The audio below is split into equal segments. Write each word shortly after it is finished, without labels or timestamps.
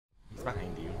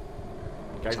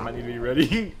Guys might need to be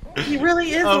ready. He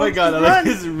really is. Oh my god, run.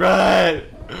 Alexis, run!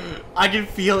 I can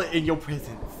feel it in your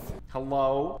presence.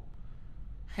 Hello?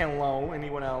 Hello?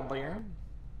 Anyone out there?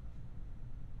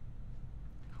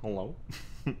 Hello?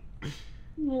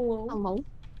 Hello. Hello?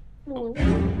 Hello.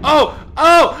 Oh!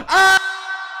 Oh! Ah!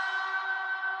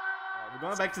 We're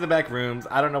going back to the back rooms.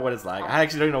 I don't know what it's like. I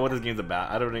actually don't even know what this game's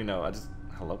about. I don't even know. I just...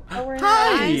 Hello? Oh,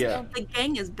 Hi! Guys, the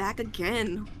gang is back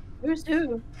again. Who's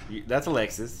who? That's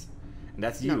Alexis. And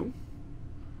that's you. No.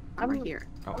 I'm right here.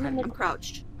 Oh, I'm hi. I'm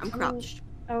crouched. I'm crouched.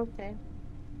 Okay.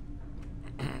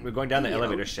 We're going down the Yo.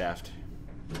 elevator shaft.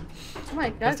 Oh my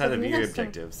god. That's how to we view your have some-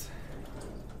 objectives.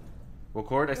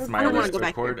 Record a I don't smile wanna list. go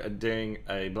back Record during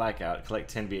a blackout. Collect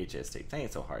 10 VHS tapes. That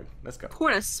ain't so hard. Let's go.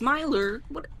 Poured a smiler.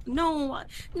 What? No.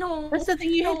 No. That's the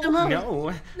thing you hate the most.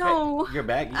 No. No. Hey, you're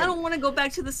back. I don't want to go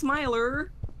back to the smiler.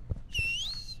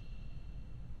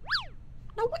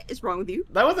 No, what is wrong with you?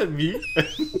 That wasn't me.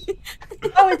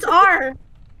 Oh, it's R.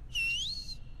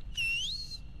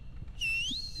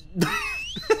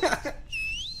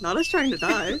 Not us trying to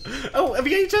die. Oh, a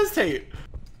VHS tape.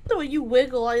 The way you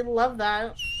wiggle, I love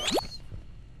that.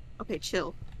 Okay,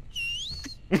 chill.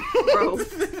 Bro.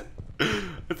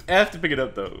 It's F to pick it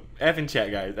up though. F in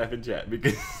chat, guys. F in chat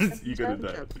because you could have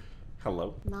chat. done.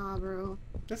 Hello. Nah, bro.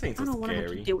 This ain't I so don't want to have to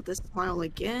scary. deal with this smile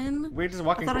again. We're just I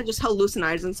walking. thought I just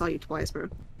hallucinated and saw you twice, bro.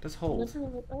 Just hold.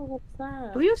 Oh, what's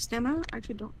that? Do we have stamina? I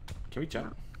actually don't. Can we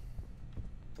jump?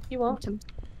 You I'm, won't.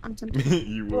 I'm tempted.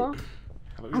 You will. Well,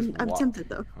 How about we just I'm walk? tempted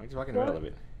though. I'm just walking in the middle of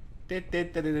it.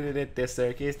 This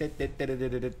circus. This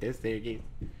circus.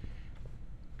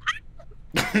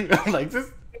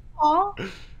 Alexis? Aw.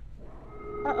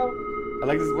 Uh-oh.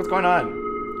 Alexis, what's going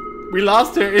on? We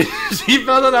lost her. She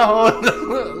fell in a hole.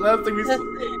 Last thing we saw.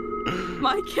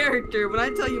 My character, when I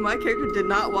tell you my character did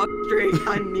not walk straight,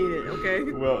 I mean it, okay?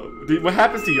 Well, dude, what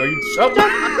happens to you? Are you oh,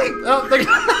 oh,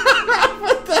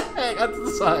 what the heck? That's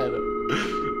the side.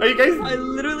 Are you guys?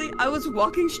 I was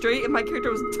walking straight and my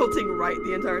character was tilting right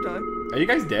the entire time. Are you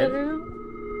guys dead?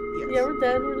 Yeah, we're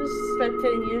dead. We're just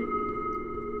spectating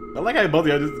you. I like how both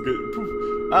of you just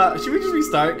good. Should we just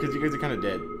restart? Because you guys are kind of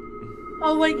dead.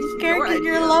 Oh, wait, you scared Your because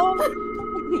you're idea.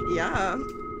 alone? Yeah.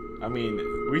 I mean,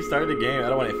 we started the game. I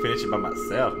don't want to finish it by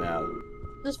myself now.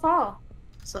 Just fall.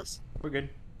 Sus. We're good.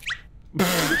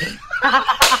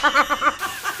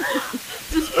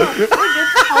 Just fall. We're good.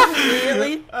 Fall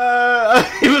immediately.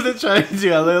 He wasn't trying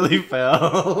to. I literally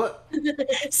fell.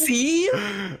 See?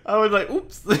 I was like,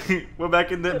 oops. We're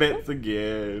back in the bits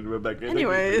again. We're back in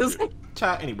Anyways. the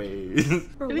chat. Anyways.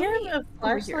 Do we have a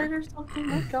flashlight here. or something? Oh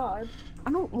my god.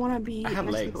 I don't want to be I have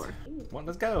next to the legs. door. Well,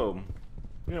 let's go.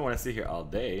 We don't want to sit here all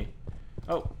day.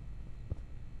 Oh.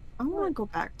 I want to go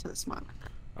back to the smile.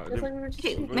 Oh, Just like we were just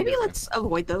Okay, saying. maybe let's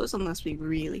avoid those unless we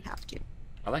really have to.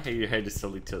 I like how your head just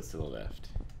slowly tilts to the left.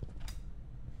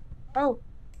 Oh.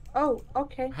 Oh,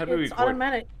 okay. How do we It's record?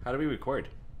 automatic. How do we record?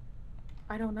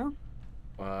 I don't know.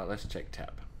 Let's check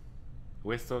tab.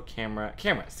 Whistle, camera,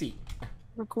 see.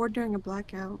 Record during a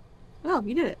blackout. Oh,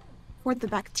 you did it. Record the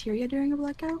bacteria during a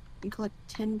blackout and collect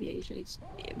 10 VHS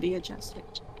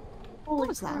tapes. Holy What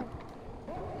was that? crap.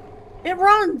 It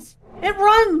runs! It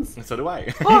runs! And so do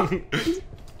I. Oh.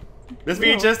 There's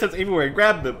VHS tapes everywhere.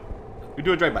 Grab them. We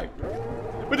do a drive-by.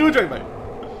 We do a drive-by.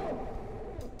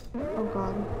 Oh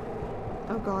god.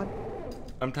 Oh god.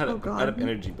 I'm tired Oh of, god. out of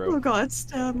energy, bro. Oh god,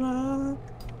 stamina.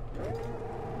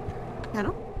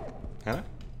 Hannah? Hannah?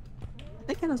 I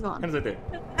think Hannah's gone. Hannah's right there.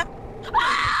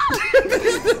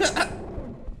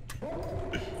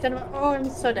 Oh, I'm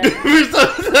so dead. We're so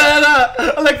Hannah!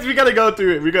 Alex, we gotta go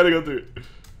through it. We gotta go through it.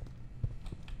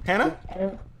 Hannah?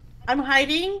 I'm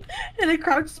hiding in a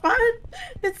crouch spot.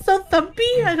 It's so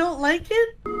thumpy. I don't like it.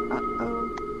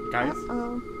 Uh-oh. Guys?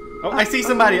 Uh-oh. Oh, I see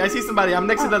somebody. I see somebody. I'm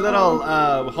next to the little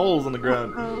holes on the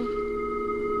ground.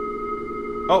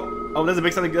 Oh, there's a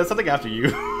big something. There's something after you.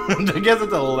 I guess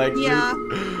it's Alexis. Yeah.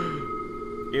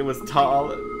 It was tall,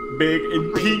 big,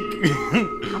 and pink.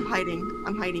 I'm hiding.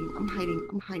 I'm hiding. I'm hiding.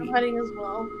 I'm hiding. I'm hiding as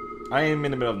well. I am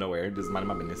in the middle of nowhere, just minding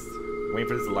my business. Waiting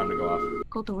for this alarm to go off.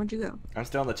 Colton, where'd you go? I'm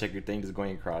still on the checker thing, just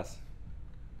going across.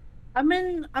 I'm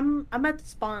at the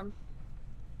spawn.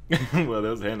 Well, that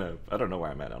was Hannah. I don't know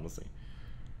where I'm at, honestly.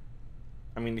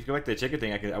 I mean, if you go back to the checker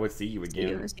thing, I would see you I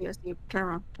again. see you. Turn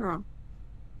around. Turn around.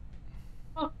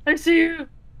 Oh, I see you.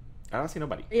 I don't see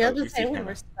nobody. Yeah, Oh, you just see say we Hannah.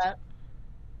 missed that.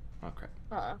 Oh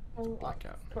crap!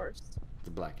 Blackout. Of course. It's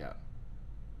a blackout.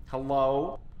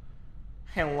 Hello?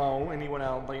 Hello? Anyone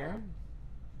out there?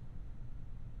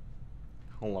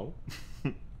 Hello?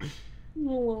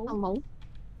 Hello. Hello?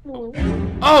 Hello.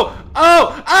 Oh!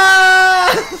 Oh!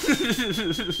 Ah!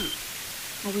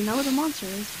 Well, we know what the monster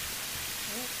is.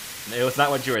 It was not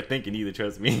what you were thinking either,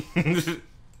 trust me. It's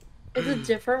a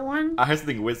different one? I heard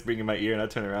something whispering in my ear and I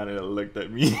turned around and it looked at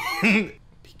me.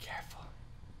 Be careful.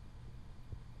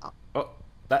 Oh,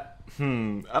 that,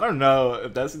 I don't know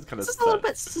if that seems kind of This is a little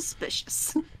bit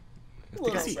suspicious.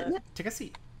 Take a seat. Take a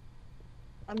seat.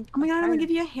 Oh my god, I'm gonna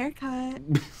give you a haircut.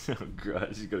 Oh god,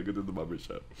 she's gonna go to the barber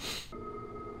shop.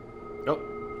 Oh.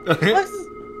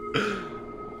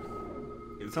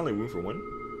 It's only room for one.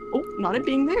 Oh, not it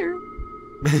being there.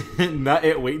 Not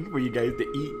it waiting for you guys to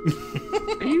eat.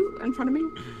 Are you in front of me?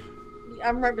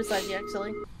 I'm right beside you,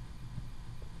 actually.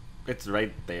 It's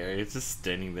right there. It's just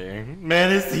standing there.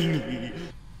 Menacingly.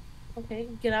 Okay,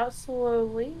 get out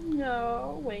slowly.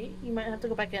 No, wait. You might have to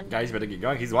go back in. Guys, you better get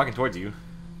going. He's walking towards you.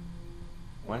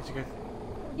 Why don't you guys...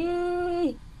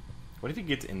 Yay! What if he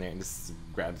gets in there and just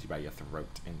grabs you by your throat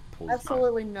and pulls you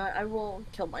Absolutely not. I will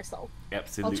kill myself. off?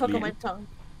 Absolutely. I'll choke on my tongue.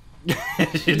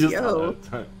 She just Yo.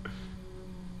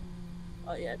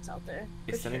 Oh yeah, it's out there.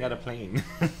 It's For sending sure. out a plane.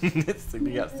 It's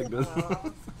sending out signals.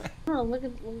 Oh, look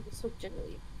at it's so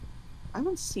jiggly. I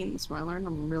haven't seen the Smiler and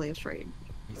I'm really afraid.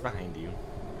 He's behind you.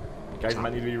 You guys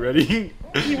might need to be ready.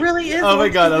 He really is. Oh my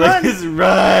Let's god, run. Alexis,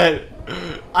 run!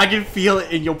 I can feel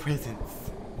it in your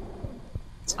presence.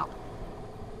 Stop.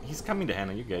 He's coming to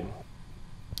Hannah, you're good.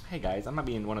 Hey guys, I might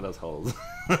be in one of those holes.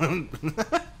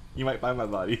 You might find my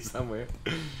body somewhere.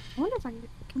 I wonder if I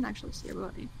can actually see your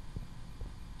body.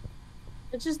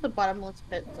 It's just the bottomless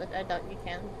pit. I doubt you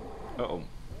can. Uh-oh.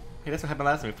 Hey, that's what happened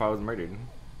last time before I was murdered.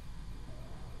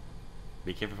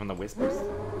 Be careful from the whispers.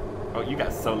 Oh, you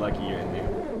got so lucky you're in there.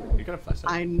 You got a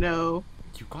flashlight. I know.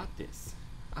 You got this.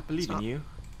 I believe Stop. in you.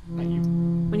 Not you.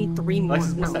 We need 3 more.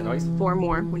 Alexis, what's that noise? 4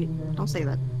 more. We need... Don't say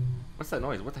that. What's that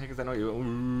noise? What the heck is that noise?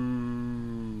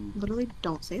 Ooh. Literally,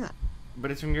 don't say that.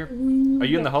 But it's from your... Are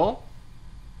you in the hole?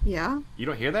 Yeah? You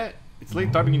don't hear that? It's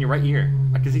literally throbbing in your right ear.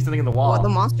 I can see something in the wall. Well, the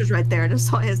monster's right there. I just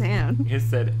saw his hand. He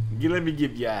said, let me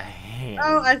give you a hand.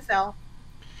 Oh, I fell.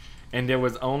 And there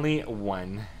was only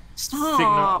one. Stop!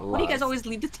 Signal Why do you guys lost. always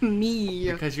leave it to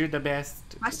me? Because you're the best.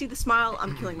 If I see the smile,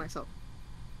 I'm killing myself.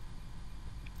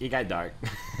 It got dark.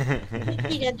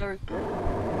 He got dark.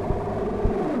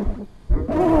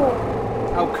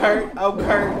 Oh, Kurt. Oh,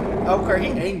 Kurt. Oh, Kurt. He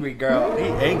angry, girl. He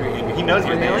angry. He knows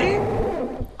you're there.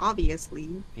 Obviously.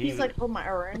 He's like, oh my I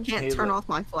orange. can't Hey, turn look. off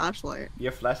my flashlight.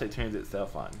 Your flashlight turns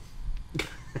itself on.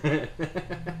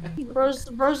 Bro's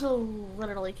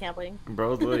literally camping.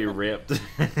 Bro's literally ripped.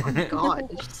 Oh my god.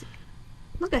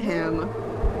 Look at him.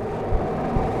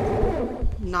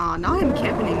 Nah, now I'm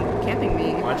camping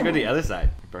me. Why don't you go to the other side?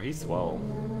 Bro, he's swole.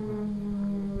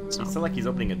 He sounds like he's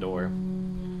opening a door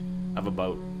of a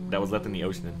boat that was left in the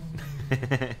ocean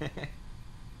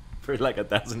for like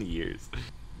 1,000 years.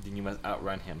 Then you must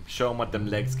outrun him. Show him what them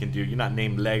legs can do. You're not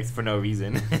named Legs for no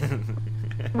reason.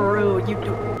 Bro, you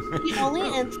do. The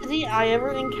only entity I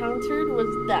ever encountered was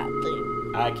that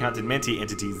thing. I counted many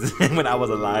entities when I was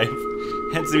alive.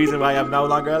 Hence the reason why I'm no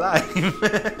longer alive.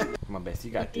 Come on, Bess, you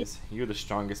got this. You're the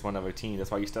strongest one of our team. That's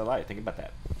why you're still alive. Think about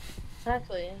that.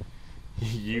 Exactly.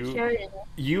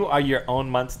 You are your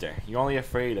own monster. You're only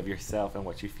afraid of yourself and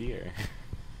what you fear.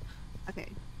 Okay,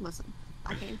 listen.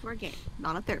 I came for a game,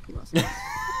 not a therapy lesson.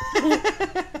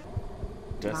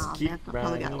 Just Nah, keep man, I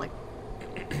probably running. got like.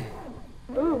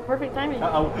 Ooh, perfect timing.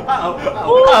 Oh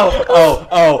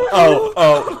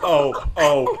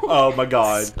my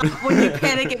god. When you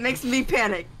panic, it makes me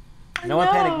panic. No one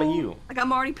panicked but you. Like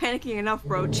I'm already panicking enough,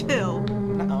 bro. Chill.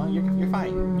 No, you're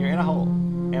fine. You're in a hole.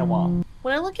 In a wall.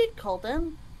 When I look at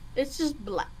Colton, it's just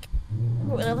black.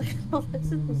 When I look at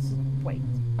Alexis, it's just white.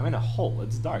 I'm in a hole.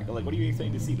 It's dark. Like, what are you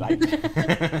expecting to see? Light? We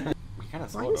kind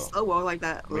of Why slow you though. slow walk like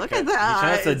that? Look Because at that. He's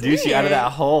trying to seduce you out of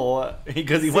that hole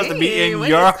because he wants to be Zing, in wait,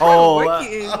 your it's kinda hole.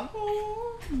 working.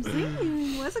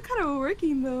 Zing, why is it kind of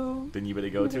working though? Then you better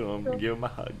go to him and give him a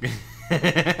hug.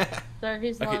 Sorry,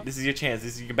 he's Okay, not. this is your chance.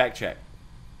 This is your backtrack.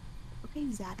 Okay,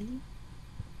 Zaddy.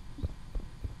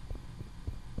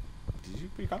 Did you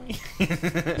becall me?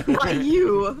 Not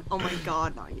you. Oh my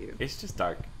god, not you. It's just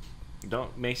dark.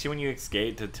 Don't make sure when you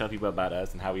escape to tell people about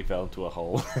us and how we fell into a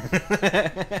hole.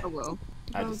 Oh well.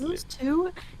 I Bro, just those lived.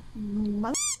 two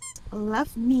mother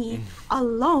left me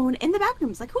alone in the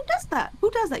backrooms. Like, who does that? Who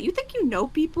does that? You think you know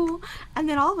people, and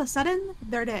then all of a sudden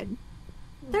they're dead.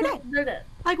 They're dead. They're dead.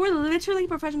 Like, we're literally a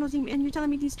professional team, and you're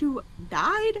telling me these two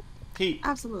died? He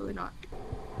Absolutely not.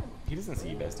 doesn't see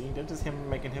you, bestie. That's just him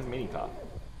making his mini cough.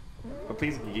 But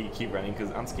please keep running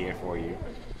because I'm scared for you.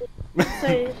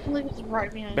 Say, look, it's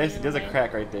right behind you. Bestie, there's a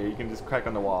crack right there. You can just crack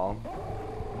on the wall.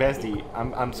 Bestie,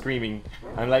 I'm screaming.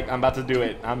 I'm about to do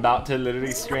it. I'm about to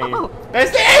literally scream. Stop.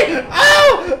 Bestie!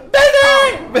 Oh!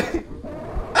 Bestie!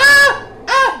 Ah!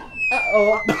 Ah!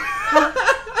 Oh!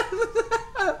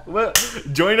 Well,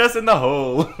 join us in the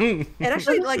hole. It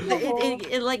actually like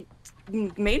it like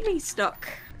made me stuck.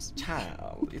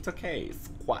 Child, it's okay.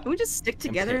 Squat. Can we just stick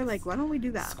together? piss. Like, why don't we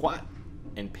do that? Squat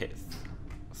and piss.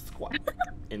 Squat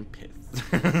and piss.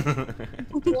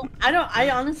 Well, I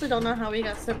honestly don't know how we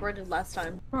got separated last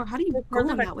time. Bro, how do you go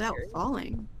on that without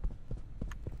falling?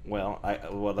 Well,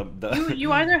 the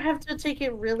You either have to take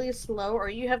it really slow, or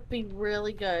you have to be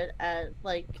really good at,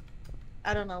 like,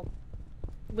 I don't know.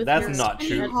 With That's your not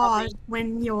true. It's hard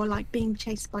when you're like being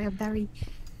chased by a very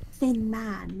thin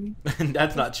man.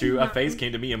 That's not true. A face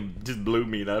came to me and just blew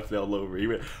me, and I fell over. He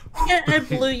went. Yeah, it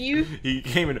blew you. He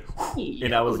came and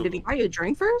I was. Did he buy you a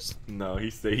drink first? No, he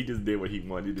said he just did what he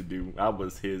wanted to do. I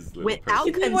was his little Without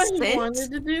person. He did what he consent?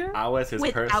 wanted to do. I was his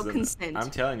Without person. consent. I'm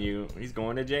telling you, he's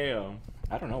going to jail.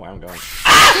 I don't know where I'm going.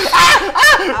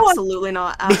 Absolutely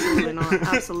not. Absolutely not.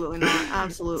 Absolutely not.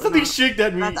 Absolutely Something not. shrieked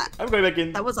at me. I'm going back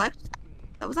in. That was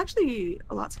actually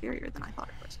a lot scarier than I thought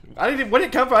it was. Where did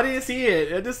it come from? I didn't see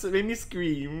it. It just made me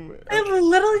scream. It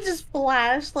literally just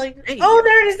flashed, like, Hey, oh,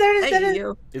 there it is, there it is, Hey, there it is.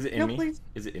 you. Is it in No, me? please.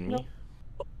 Is it in No. me?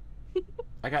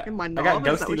 I got In my I knob? got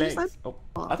Is that ghosty what you legs. said? Oh,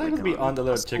 Oh I thought my it was be God. on the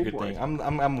little That's trigger cool, thing.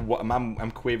 boy.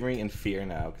 I'm quivering in fear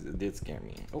now because it did scare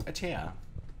me. Oh, a chair.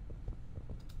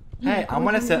 Hey, I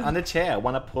want to sit on the chair.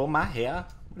 Want to pull my hair?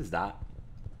 What is that?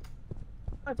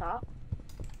 I thought.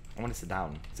 I want to sit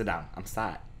down. Sit down. I'm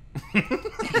sat.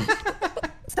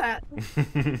 What's that?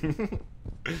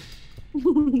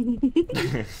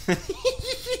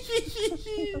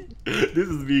 This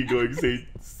is me going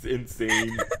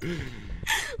insane.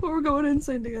 We're going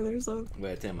insane together, so.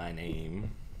 What's in my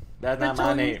name? That's Quit not my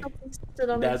telling name. yourself to sit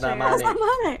on the That's not chair. my That's name.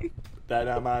 not mine. That's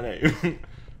not my name.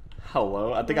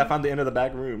 Hello, I think I found the end of the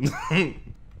back room.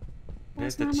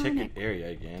 There's That's the not my chicken name. area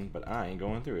again, but I ain't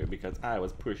going through it because I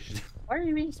was pushed. Why are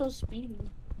you being so speedy?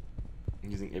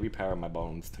 Using every power of my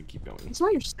bones to keep going. That's why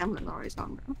your stamina's always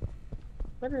gone, bro.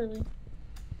 Literally.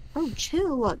 Oh,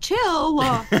 chill. What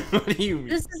do you mean?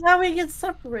 This is how we get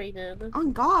separated.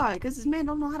 On God, because this man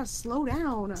don't know how to slow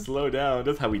down. Slow down,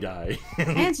 that's how we die.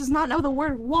 Man does not know the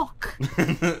word walk.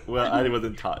 Well, I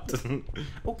wasn't taught.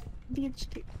 Oh,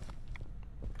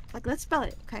 Like, let's spell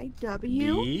it, okay?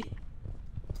 W. B.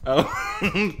 Oh.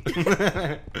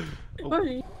 Oh.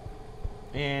 Buddy.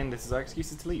 And this is our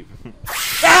excuses to leave.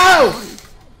 Ow!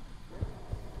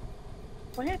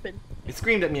 What happened? It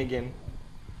screamed at me again.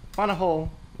 Found a hole.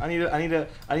 I need a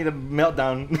meltdown.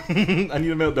 I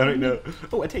need a meltdown right now.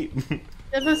 Oh, a tape.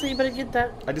 Evan, you better get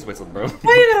that. I just whistled, bro.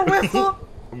 Why are you gonna whistle?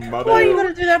 My Why are you bad.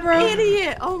 gonna do that, bro?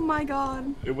 Idiot! Oh my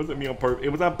God. It wasn't me on purpose. It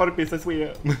was on purpose, I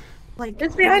swear. Like,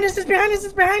 It's behind us, it's behind us,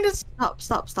 it's behind us!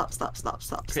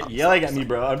 stop. Quit yelling at me,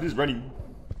 bro. I'm just running.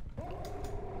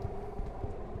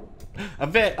 A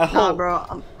vet, a hole. Nah, bro,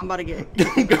 I'm about to get.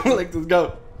 Go, like, let's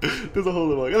go. There's a hole in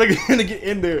the wall. I gotta get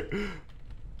in there.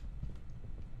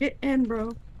 Get in,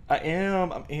 bro. I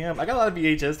am. I got a lot of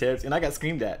VHS tapes, and I got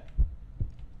screamed at.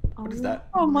 What is that?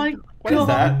 Oh my What is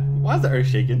that? Why is the earth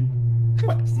shaking?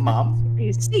 What, Mom?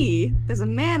 You see, there's a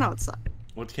man outside.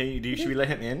 What can you do? Should we let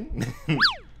him in?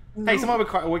 Hey, someone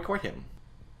record him.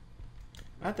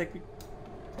 I think we.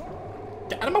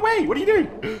 Get out of my way! What are you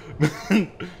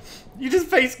doing? You just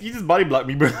body blocked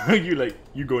me, bro.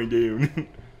 You going down.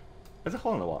 There's a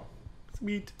hole in the wall.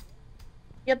 Sweet.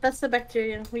 Yep, that's the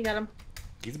bacteria. We got him.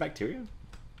 He's a bacteria?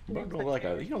 Yeah, Bro,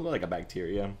 you don't look like a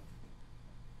bacteria.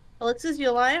 Alexis, you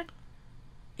alive?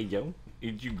 Hey, yo.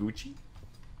 Is you Gucci?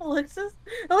 Alexis?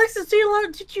 Alexis, to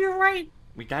your right.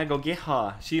 We gotta go get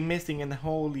her. She's missing in the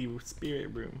Holy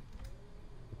Spirit room.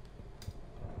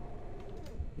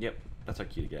 Yep, that's our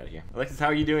cue to get out of here. Alexis, how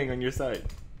are you doing on your side?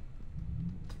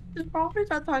 She's probably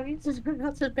not talking to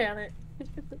not to panic.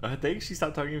 I think she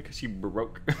stopped talking because she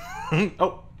broke.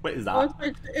 Oh, what is that? Oh,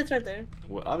 it's right there.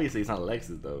 Well, obviously it's not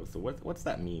Alexis though. So what's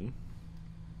that mean?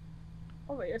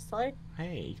 Oh wait, it's like.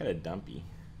 Hey, you got a dumpy.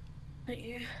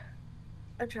 Hey,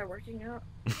 I tried working out.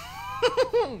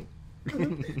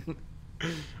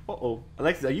 Uh-oh.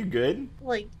 Alexis, are you good?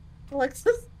 Like,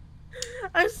 Alexis,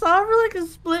 I saw her for like a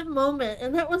split moment,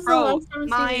 and that was the Bro, last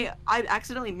time I seen I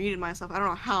accidentally muted myself. I don't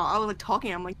know how. I was like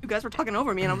talking. I'm like, you guys were talking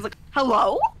over me, and I was like,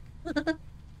 hello.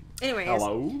 Anyways,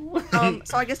 Hello?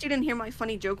 so I guess you didn't hear my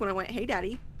funny joke when I went, hey,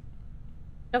 daddy.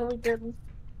 Definitely didn't.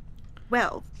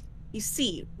 Well, you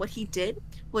see, what he did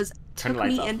was Turn took the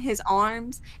lights me off. in his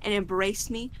arms and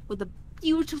embraced me with a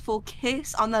beautiful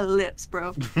kiss on the lips,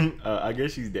 bro. I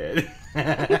guess she's dead.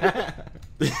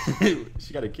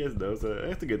 She got a kiss though, so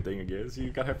that's a good thing, I guess. She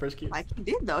got her first kiss. Like he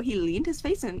did, though. He leaned his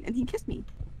face in and he kissed me.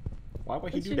 Why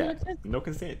would he But do she that? got a kiss. No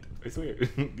consent. I swear.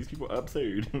 These people are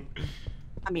absurd.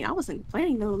 I mean, I wasn't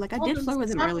complaining though. Like I did Holden, flirt with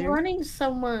him stop earlier. running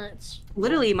so much.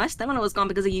 Literally, my stamina was gone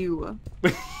because of you.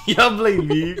 Y'all blame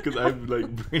me because I'm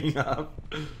like bringing up.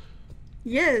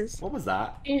 Yes. What was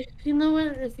that? If you know what,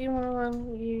 if you want to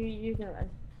run, you can run.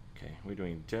 Okay, we're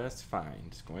doing just fine.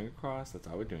 Just going across. That's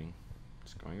all we're doing.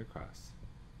 Just going across.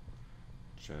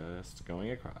 Just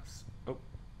going across. Oh.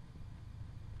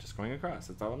 Just going across.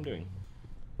 That's all I'm doing.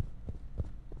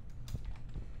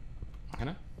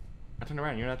 Hannah? I turned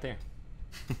around. You're not there.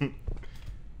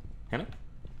 Hannah?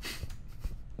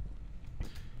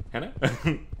 Hannah?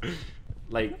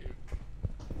 Like...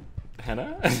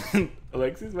 Hannah?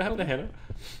 Alexis? What happened to Hannah?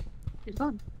 She's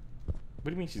gone. What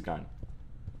do you mean she's gone?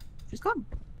 She's gone.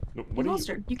 What You do lost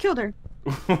her. You killed her.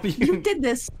 What do You did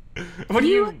this. What do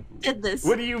you did this.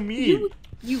 What do you mean?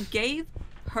 You gave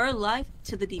her life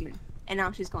to the demon, and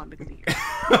now she's gone because of you.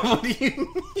 What do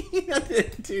you mean? I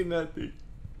didn't do nothing.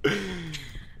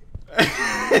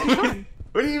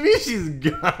 What do you mean she's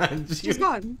gone? She's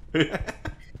gone.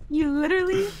 You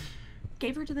literally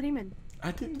gave her to the demon.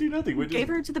 I didn't do nothing. You gave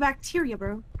her to the bacteria,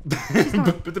 bro.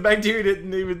 But the bacteria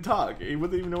didn't even talk. It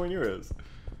wasn't even knowing yours.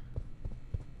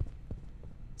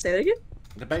 Say that again?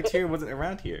 The bacteria wasn't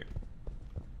around here.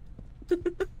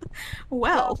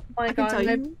 Well, Oh my I can God, tell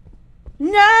you.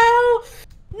 No!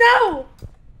 No!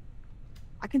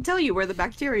 I can tell you where the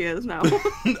bacteria is now.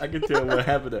 I can tell what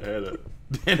happened to Hannah.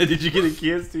 Hannah, did you get a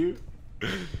kiss too?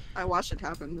 I watched it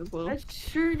happen as well. I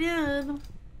sure did.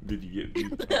 Did you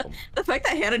get? The fact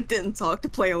that Hannah didn't talk to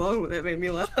play along with it made me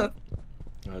laugh.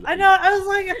 I know, I was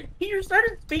like, you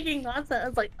started speaking nonsense. I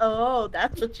was like, oh,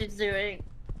 that's what she's doing.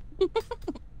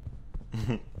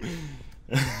 I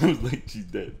was like, she's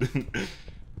dead.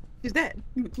 She's dead.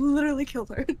 You literally killed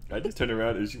her. I just turned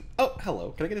around and she. Oh,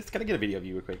 hello. Can I get a video of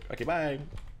you real quick? Okay, bye. I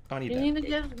don't need that.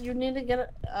 You need to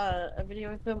get a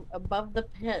video of him above the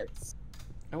pits.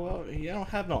 Oh well, I don't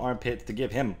have no armpits to give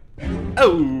him.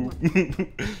 Oh.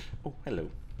 Oh, hello.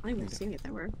 I didn't even see it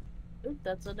that word. Oop,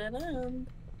 that's a dead end.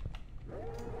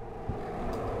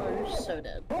 Oh, you're so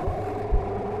dead.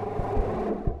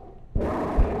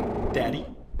 Daddy,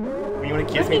 you want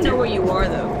to kiss Let me me know too? where you are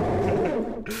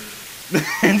though.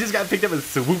 And just got picked up and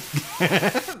swoop.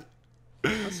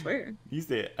 I swear. You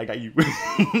said, I got you.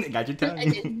 I got your I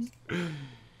did. tongue.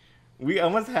 We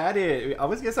almost had it. We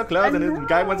almost get so close, and this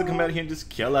guy wants to come out here and just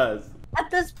kill us.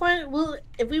 At this point,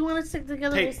 if we want to stick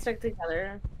together, Hey. we'll stick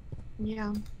together.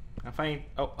 Yeah. I'm fine.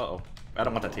 Oh, uh-oh. I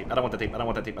don't want that tape. I don't want that tape. I don't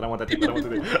want that tape. I don't want that tape. I don't want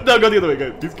that tape. No, go the other way,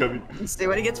 guys. He's coming. See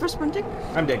what he gets for sprinting?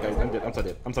 I'm dead, guys. I'm dead. I'm so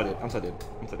dead. I'm so dead. I'm so dead.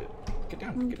 I'm so dead. Get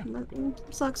down. Get down.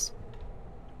 That sucks.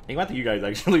 He went to you guys,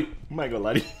 actually. I'm not gonna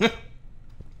lie to you.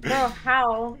 No,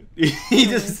 how? He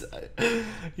just...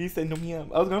 He said, no, me. I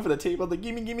was going for the tape. I was like,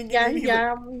 gimme, gimme, gimme. Yeah, He's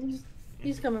yeah.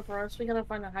 He's coming for us. We gotta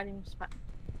find a hiding spot.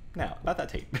 Like, no, not that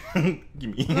tape.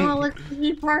 Gimme. Oh, let's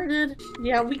be parted.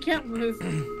 Yeah, we can't move.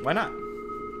 Why not?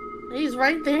 He's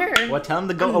right there. Well, tell him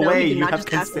to go No, away. he did You not have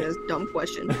just ask me consent. this dumb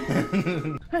question.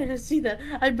 I didn't see that.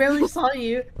 I barely saw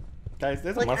you. Guys,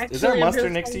 there's Like, a mustard. Is there a actually, I'm mustard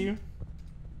really next to sorry. you?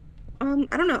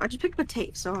 I don't know. I just picked up a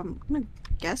tape, so I'm gonna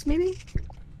guess maybe.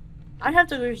 I have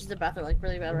to go use the bathroom like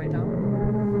really bad right now.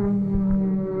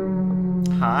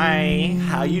 Hi,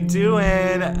 how you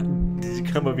doing? Did you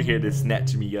come over here to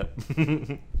snatch me up?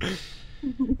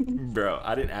 Bro,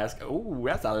 I didn't ask. Oh,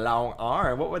 that's a long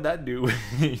arm. What would that do?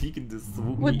 You can just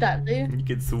swoop me. What'd that do? You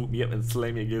can swoop me up and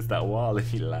slam me against that wall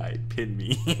if you like. Pin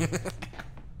me.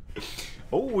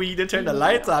 Oh, he didn't turn the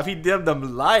lights off. He dimmed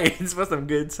them lights for some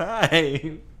good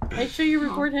time. Make sure you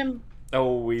record him.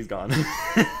 Oh, he's gone.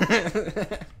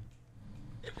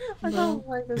 I don't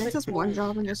like Makes this. us one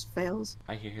job and just fails.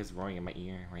 I hear his roaring in my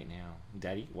ear right now.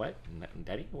 Daddy, what?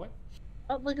 Daddy, what?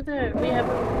 Oh, look at that. We have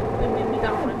we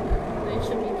got one. They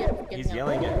should be getting He's out.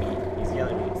 yelling at me. He's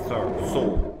yelling at me. Sir,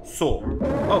 soul.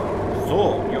 Oh,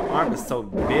 soul. Your arm is so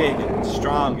big and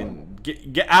strong and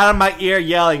get out of my ear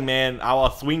yelling, man. I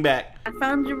will swing back. I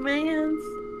found your man's.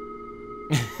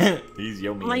 He's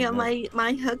your man.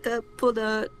 My hookup pulled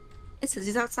up. It says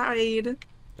he's outside.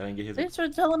 Didn't get his. Thanks for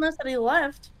telling us that he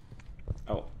left.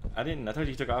 Oh, I didn't. I told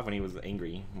you he took off when he was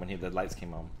angry when the lights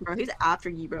came on. Bro, he's after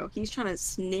you, bro. He's trying to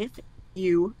sniff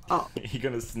you up. He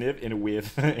gonna sniff and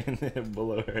whiff and then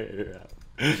blow her hair out.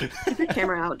 Keep your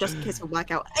camera out just in case of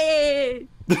blackout. Hey!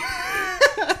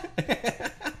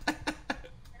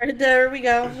 Right there we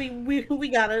go. We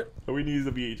got it. We need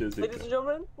a VHS tape. Ladies and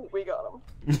gentlemen, we got him.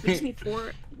 We just need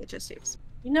 4 VHS tapes.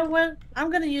 You know what? I'm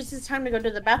gonna use this time to go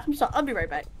to the bathroom, so I'll be right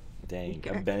back. Dang, Okay.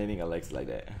 I'm abandoning Alexa like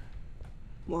that.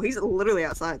 Well, he's literally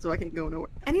outside, so I can go nowhere.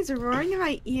 And he's roaring in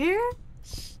my ear?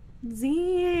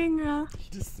 Zing. You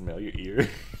just smell your ear.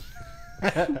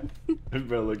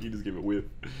 Bro, look, you just give a whiff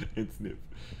and sniff.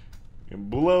 And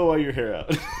blow all your hair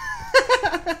out.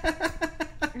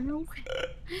 And a whiff.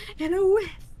 And a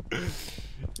whiff.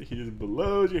 He just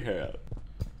blows your hair out.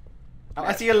 Oh,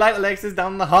 I see your light, Alexis,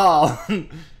 down the hall.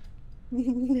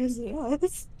 Yes.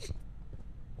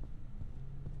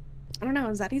 I don't know,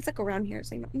 Zaddy's like around here,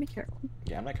 so you might be careful.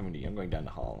 Yeah, I'm not coming to you. I'm going down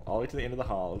the hall. All the way to the end of the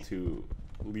hall to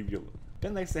leave you.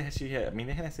 Didn't Lex say she had,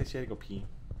 didn't I say she had to go pee?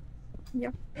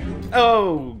 Yeah.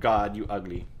 Oh, God, you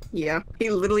ugly. Yeah, he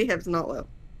literally has not left.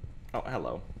 Oh,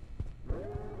 hello.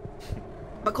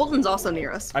 But Colton's also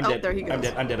near us. I'm dead. There he goes. I'm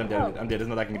dead. I'm dead. I'm dead. I'm dead. There's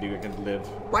nothing I can do. I can live.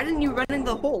 Why didn't you run in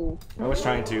the hole? I was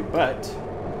trying to, but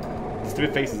the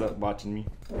stupid face is up watching me.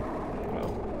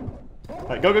 Uh-oh.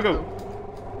 Alright, go, go, go.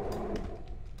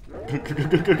 Go, go,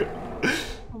 go, go, go.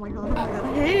 Oh my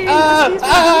god. Hey,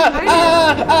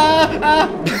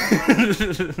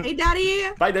 hey, Daddy.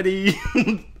 Bye, Daddy.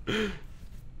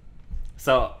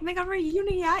 So. Oh my god, we're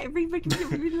reunited,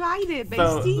 baby.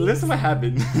 So this is what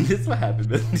happened. This is what happened,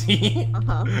 Bestie.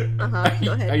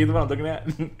 Go ahead. Are you the one I'm looking at?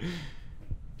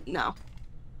 No.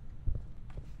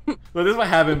 Well, this is what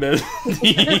happened,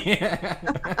 Bestie.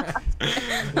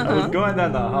 I was going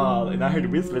down the hall and I heard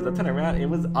whispers. I turned around. It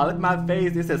was all in my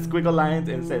face. It said squiggle lines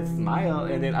and it said smile.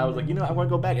 And then I was like, you know, I want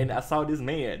to go back. And I saw this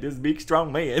man, this big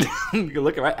strong man,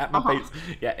 looking right at my face.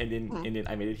 Yeah, and then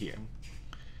I made it here.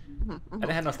 And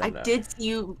I had no stand I did see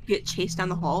you get chased down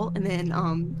the hall, and then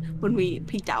when we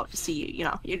peeked out to see you, you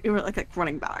know, you were like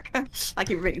running back, like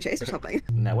you were being chased or something.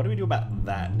 Now, what do we do about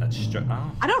that? That's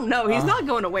oh. I don't know. He's not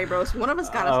going away, bro. So one of us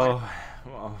got us.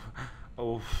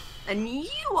 Oh. And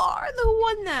you are the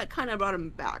one that kind of brought him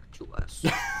back to us.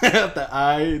 That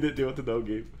I didn't do what the dog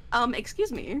gave.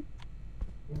 Excuse me.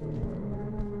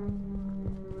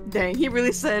 Dang, he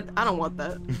really said, I don't want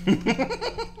that.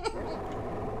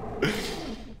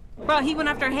 Bro, he went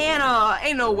after Hannah.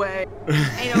 Ain't no way.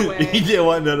 Ain't no way. He didn't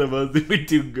want none of us. We're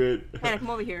too good. Hannah,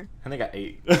 come over here. And I got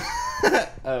 8.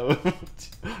 Oh,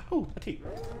 a tape.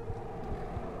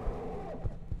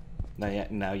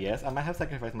 Now, yes, I might have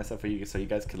sacrificed myself for you so you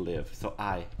guys could live. So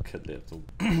I could live. So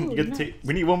you get the tape.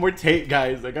 We need one more tape,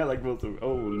 guys. I got like most of.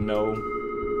 Oh no.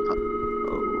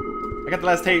 I got the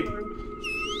last tape.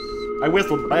 I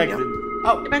whistled by accident.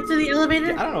 Oh. Get back to the elevator.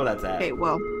 Yeah, I don't know where that's at. Okay,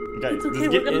 well. Guys, It's okay,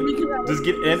 just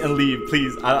get in and leave,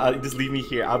 please. I'll just leave me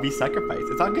here. I'll be sacrificed.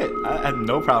 It's all good. I have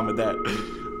no problem with that.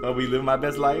 We live my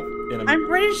best life. And I'm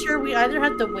pretty sure we either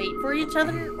have to wait for each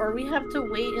other or we have to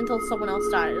wait until someone else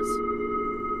dies.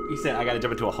 You said I gotta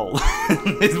jump into a hole.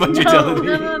 Is what you're telling me.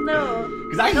 No.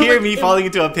 Because I hear me falling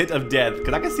into a pit of death.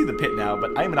 Because I can see the pit now,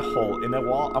 but I'm in a hole in the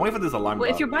wall. I'm waiting for this alarm. Well,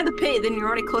 if you're by the pit, then you're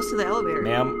already close to the elevator.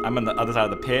 Ma'am, I'm on the other side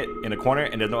of the pit in a corner,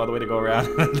 and there's no other way to go around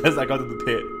unless I go to the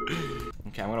pit.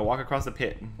 Okay, I'm gonna walk across the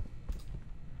pit.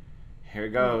 Here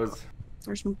it goes.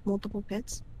 There's multiple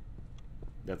pits.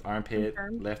 That's armpit,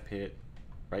 left pit,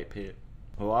 right pit.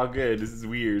 Well, all good. This is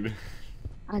weird.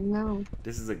 I know.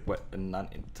 This is like what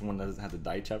someone doesn't have to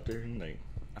die chapter. Like,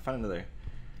 I found another.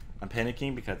 I'm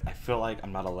panicking because I feel like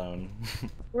I'm not alone.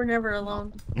 We're never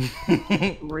alone.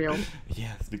 Real.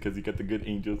 Yes, because you got the good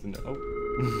angels and all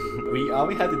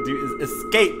we have to do is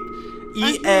escape.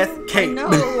 E-S-K. I know.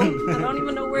 I don't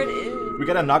even know where it is. We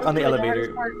gotta knock on the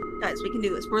elevator. Guys, we can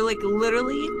do this. We're like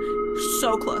literally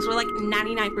so close. We're like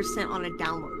 99% on a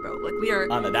download, bro. Like we are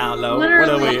on the download.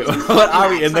 Literally. What are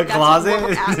we in the closet?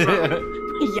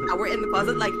 Yeah, we're in the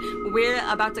closet. Like we're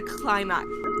about to climax.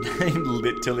 I'm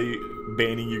literally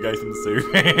banning you guys from the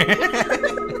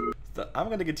server. So I'm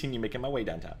gonna continue making my way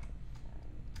downtown.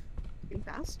 Walking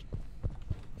fast.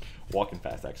 Walking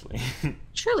fast, actually.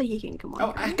 Surely he can come on.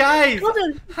 Oh, guys!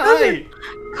 Colton, Hi!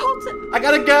 Colton! I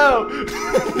gotta go!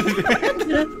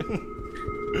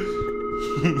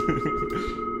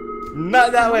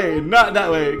 Not that way! Not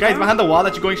that way! Guys, behind the wall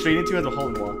that you're going straight into has a hole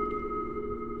in the wall.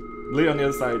 Literally on the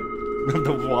other side of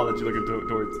the wall that you're looking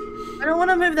towards. I don't want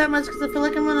to move that much because I feel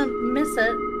like I'm gonna miss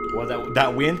it. Well,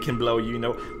 that wind can blow you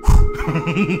know.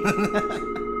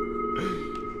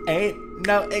 Ain't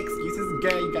no excuses,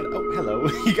 girl. You gotta. Oh, hello.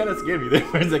 You gotta scare me there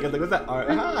for a second. Like, what's that? Hi.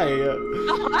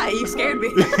 Oh, hi. You scared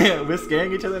me. We're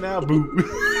scaring each other now. Boo.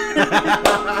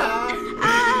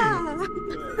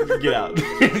 Get out.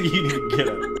 You need to get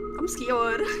out. I'm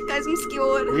scared. Guys, I'm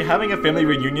scared. We're having a family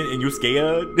reunion and you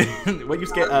scared? What you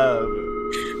scared of?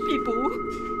 People.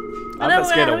 I'm not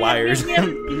scared of wires. We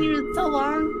haven't seen you in so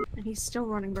long. And he's still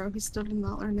running, bro. He still did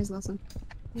not learn his lesson.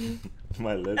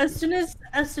 My lesson. As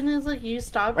soon as like you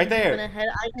stopped right there. And went ahead,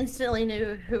 I instantly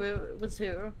knew who it was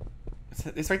who.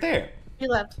 It's right there. He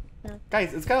left. Yeah.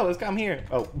 Guys, let's go. Let's go. I'm here.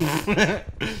 Oh.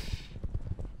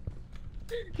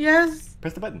 Yes.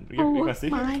 Press the button. You're gonna see.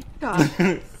 Oh my god.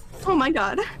 Oh my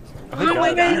god. Oh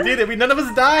my God. We did it. None of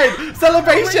us died.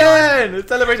 Celebration!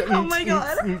 Celebration! Oh my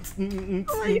god. Oh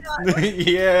my god.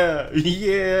 Yeah.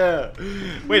 Yeah.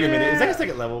 Wait a minute. Is that a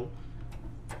second level?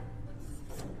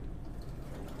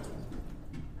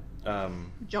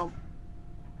 Jump.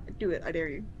 Do it. I dare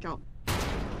you. Jump.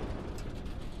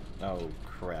 Oh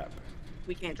crap.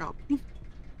 We can't jump.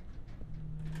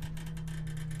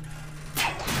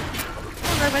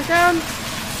 Right back down.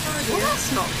 Well,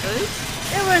 that's not good.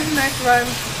 It was a nice run.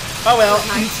 Oh well.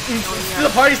 Nice. The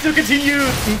party still continues.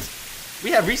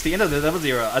 We have reached the end of the level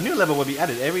 0. A new level will be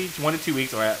added every 1 to 2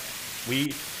 weeks, or as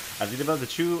we develop the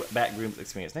true Backrooms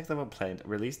experience. Next level planned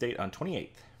release date on 28th.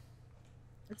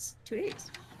 It's 2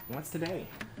 days. What's today?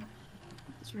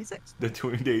 It's 26. The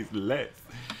 2 days less.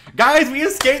 Guys, we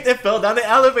escaped and fell down the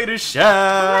elevator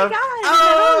shaft.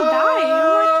 Oh my god! Oh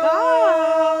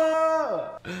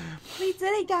my god! We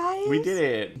did it, guys! We did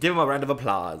it. Give him a round of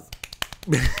applause.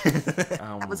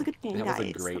 That was a good game, That guys. was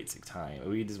a great time.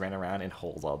 We just ran around in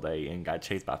holes all day and got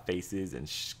chased by faces and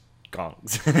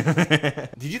skunks.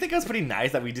 Did you think it was pretty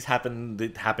nice that we just happened to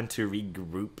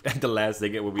regroup at the last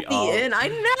second where we all... I know, it's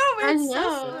I know.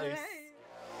 so